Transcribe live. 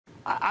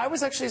I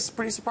was actually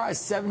pretty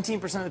surprised.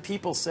 17% of the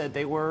people said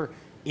they were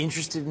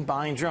interested in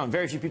buying a drone.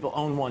 Very few people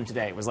own one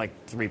today. It was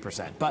like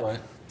 3%. But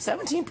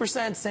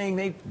 17% saying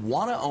they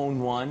want to own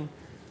one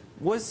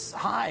was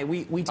high.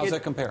 We did. How's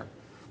that compare?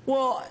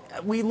 Well,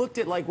 we looked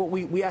at like what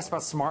we asked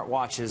about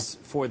smartwatches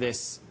for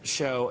this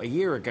show a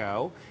year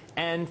ago,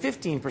 and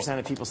 15%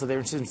 of people said they were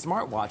interested in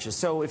smartwatches.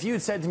 So if you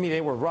had said to me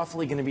they were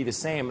roughly going to be the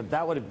same,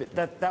 that would have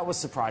been, that was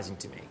surprising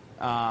to me.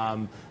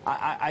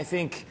 I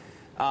think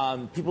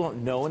people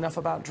don't know enough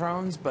about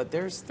drones, but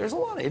there's a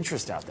lot of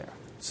interest out there.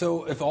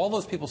 So if all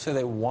those people say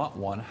they want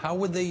one, how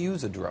would they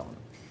use a drone?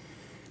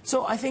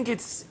 So I think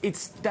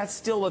that's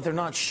still what they're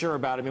not sure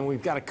about. I mean,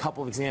 we've got a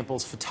couple of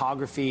examples: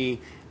 photography.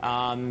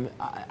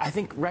 I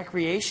think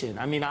recreation.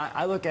 I mean,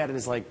 I look at it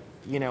as like,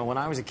 you know, when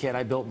I was a kid,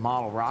 I built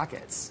model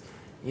rockets.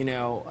 You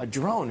know, a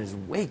drone is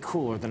way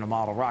cooler than a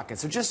model rocket.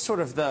 So just sort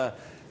of the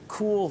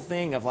cool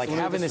thing of like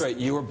having this. Straight.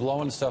 You were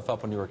blowing stuff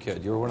up when you were a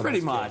kid. You were one of those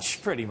kids.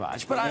 Pretty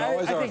much. But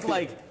I think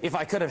like if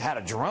I could have had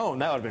a drone,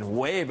 that would have been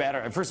way better.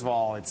 And first of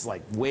all, it's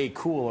like way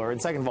cooler,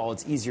 and second of all,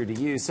 it's easier to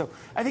use. So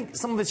I think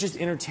some of it's just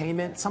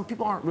entertainment. Some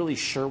people aren't really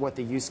sure what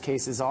the use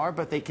cases are,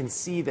 but they can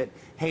see that,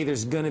 hey,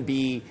 there's going to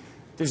be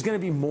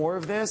more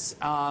of this,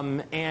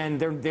 and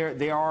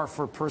they are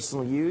for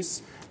personal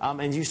use,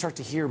 and you start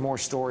to hear more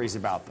stories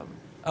about them.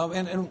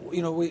 And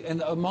you know,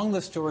 and among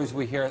the stories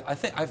we hear,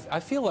 I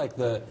feel like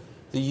the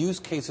use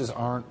cases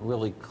aren't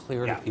really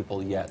clear to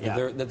people yet.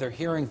 That they're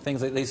hearing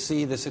things. They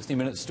see the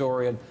 60-minute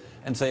story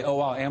and say, oh,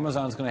 wow,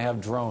 Amazon's going to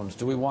have drones.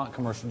 Do we want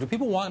commercial? Do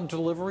people want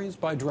deliveries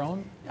by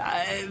drone?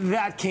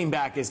 That came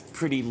back as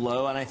pretty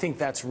low, and I think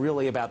that's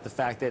really about the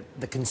fact that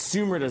the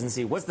consumer doesn't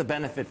see what's the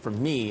benefit for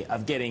me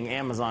of getting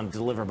Amazon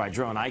delivered by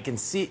drone. I can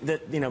see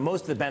that, you know,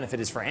 most of the benefit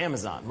is for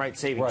Amazon, right?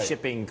 Saving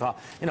shipping costs,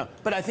 you know.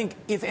 But I think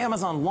if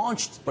Amazon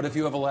launched... But if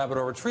you have a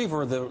Labrador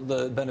Retriever,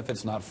 the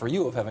benefit's not for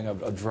you of having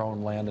a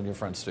drone land in your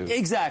front stoop.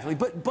 Exactly.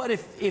 But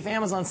if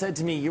Amazon said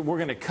to me, we're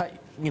going to cut...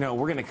 You know,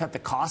 we're going to cut the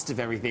cost of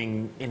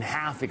everything in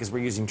half because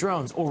we're using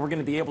drones, or we're going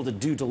to be able to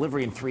do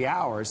delivery in 3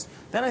 hours,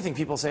 then I think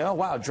people say, oh,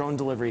 wow, drone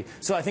delivery.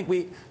 So I think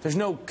there's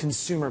no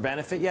consumer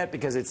benefit yet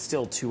because it's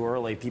still too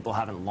early. People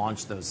haven't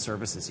launched those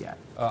services yet.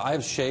 I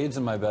have shades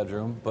in my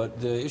bedroom, but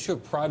the issue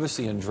of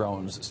privacy in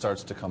drones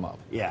starts to come up.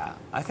 Yeah,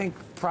 I think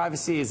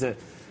privacy is a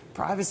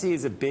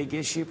big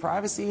issue.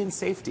 Privacy and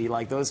safety,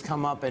 like those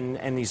come up,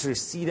 and you sort of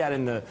see that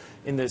in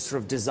the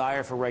sort of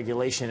desire for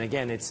regulation.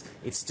 Again, it's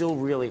still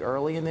really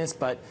early in this,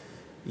 but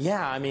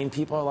yeah, I mean,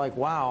 people are like,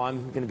 wow,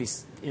 I'm going to be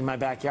in my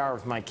backyard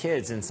with my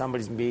kids, and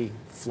somebody's going to be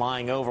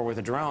flying over with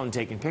a drone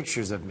taking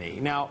pictures of me.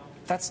 Now,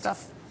 that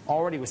stuff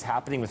already was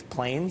happening with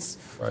planes,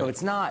 so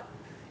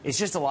it's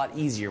just a lot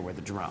easier with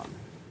a drone.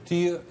 Do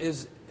you,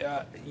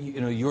 you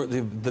know,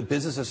 the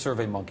business of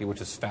SurveyMonkey, which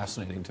is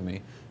fascinating to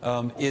me,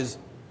 is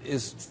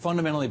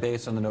fundamentally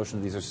based on the notion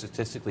that these are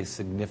statistically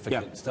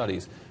significant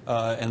studies.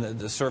 And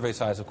the survey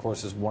size, of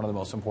course, is one of the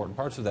most important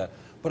parts of that.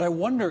 But I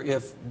wonder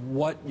if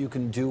what you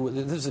can do,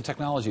 this is a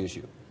technology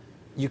issue.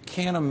 You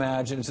can't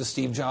imagine, it's a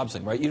Steve Jobs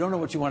thing, right? You don't know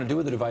what you want to do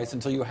with the device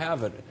until you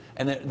have it.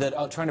 And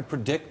that trying to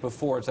predict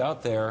before it's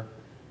out there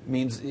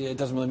means it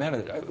doesn't really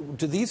matter.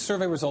 Do these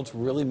survey results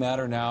really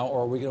matter now,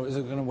 or is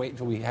it going to wait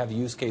until we have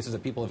use cases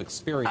that people have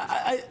experienced?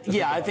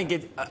 Yeah, I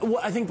think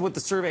what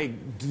the survey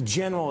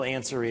general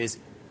answer is,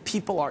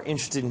 people are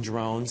interested in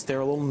drones. They're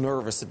a little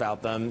nervous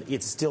about them.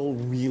 It's still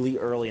really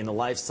early in the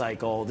life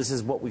cycle. This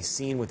is what we've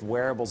seen with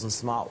wearables and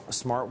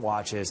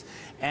smartwatches.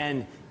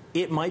 And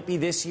it might be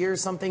this year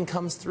something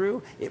comes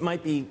through. It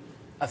might be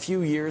a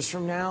few years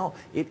from now.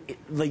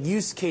 The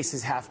use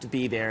cases have to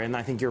be there, and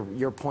I think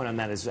your point on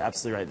that is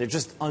absolutely right. They're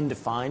just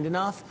undefined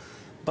enough,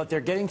 but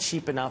they're getting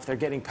cheap enough. They're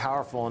getting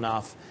powerful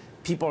enough.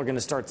 People are going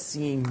to start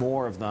seeing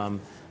more of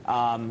them.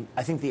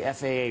 I think the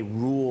FAA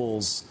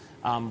rules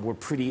were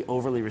pretty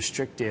overly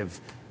restrictive.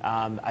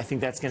 I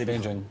think that's going to be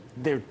changing.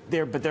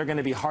 But they're going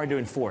to be hard to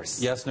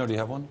enforce. Yes, no. Do you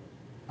have one?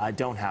 I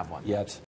don't have one yet.